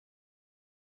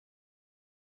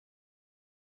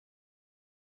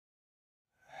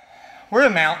we're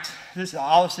in mount.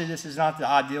 Obviously this is not the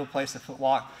ideal place to foot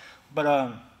lock, but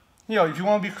you know, if you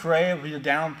want to be creative with your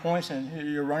down points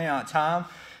and you're running out of time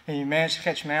and you manage to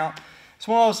catch mount, it's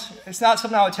one of those. It's not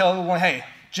something I would tell everyone, hey,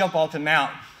 jump off the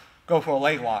mount, go for a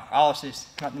leg lock. Obviously it's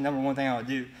not the #1 thing I would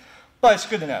do, but it's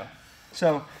good to know.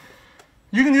 So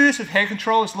you can do this with head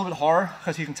control. It's a little bit harder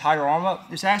because you can tie your arm up.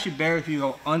 It's actually better if you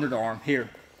go under the arm here.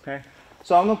 Okay,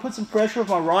 so I'm gonna put some pressure with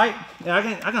my right, and I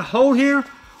can hold here,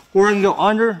 or I can go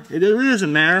under. It really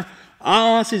doesn't matter. I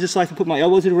honestly just like to put my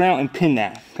elbows to the ground and pin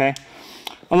that. Okay,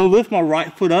 I'm gonna lift my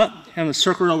right foot up and I'm gonna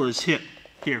circle it over his hip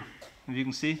here, as you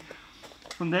can see.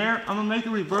 From there, I'm gonna make the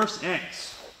reverse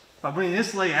X by bringing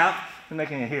this leg out and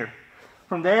making it here.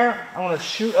 From there, I'm gonna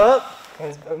shoot up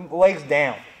and legs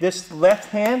down. This left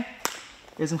hand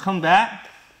is gonna come back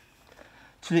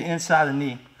to the inside of the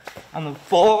knee. I'm gonna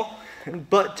fall and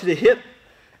butt to the hip,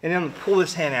 and then I'm gonna pull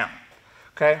this hand out.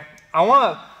 Okay? I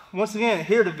wanna, once again,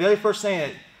 here the very first thing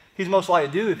that he's most likely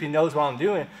to do if he knows what I'm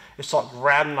doing is start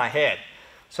grabbing my head.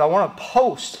 So I wanna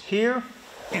post here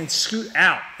and scoot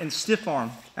out and stiff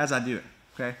arm as I do it.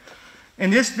 Okay? In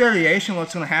this variation,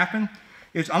 what's gonna happen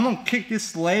is I'm gonna kick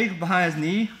this leg behind his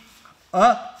knee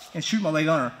up and shoot my leg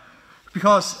under.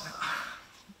 Because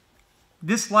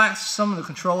this lacks some of the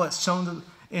control that some of the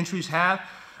entries have.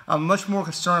 I'm much more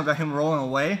concerned about him rolling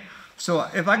away. So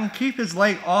if I can keep his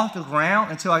leg off the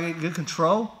ground until I get good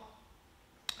control,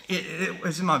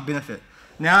 it's in my benefit.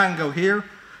 Now I can go here,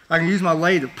 I can use my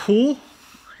leg to pull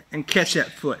and catch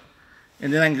that foot.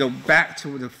 And then I can go back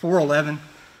to the 411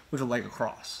 with the leg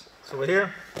across. So we're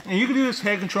here, and you can do this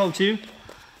head control too.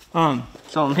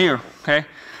 So I'm here, okay?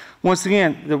 Once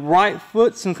again, the right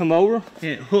foot's gonna come over and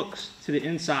it hooks to the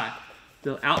inside.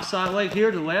 The outside leg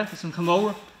here, the left, is gonna come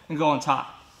over and go on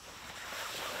top.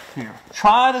 Here.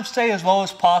 Try to stay as low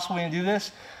as possible when you do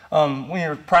this. When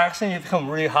you're practicing, if you become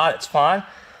really hot, it's fine.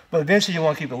 But eventually you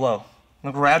wanna keep it low.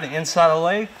 I'm gonna grab the inside of the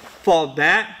leg, fall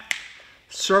back,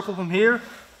 circle from here,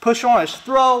 push on his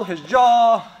throat, his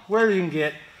jaw, wherever you can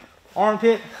get.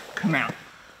 Armpit, come out.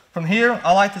 From here,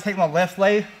 I like to take my left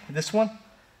leg, this one,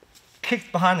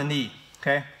 kick behind the knee,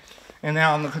 okay? And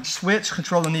now I'm gonna switch,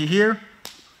 control the knee here.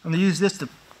 I'm gonna use this to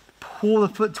pull the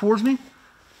foot towards me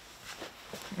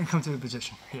and come to the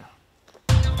position here.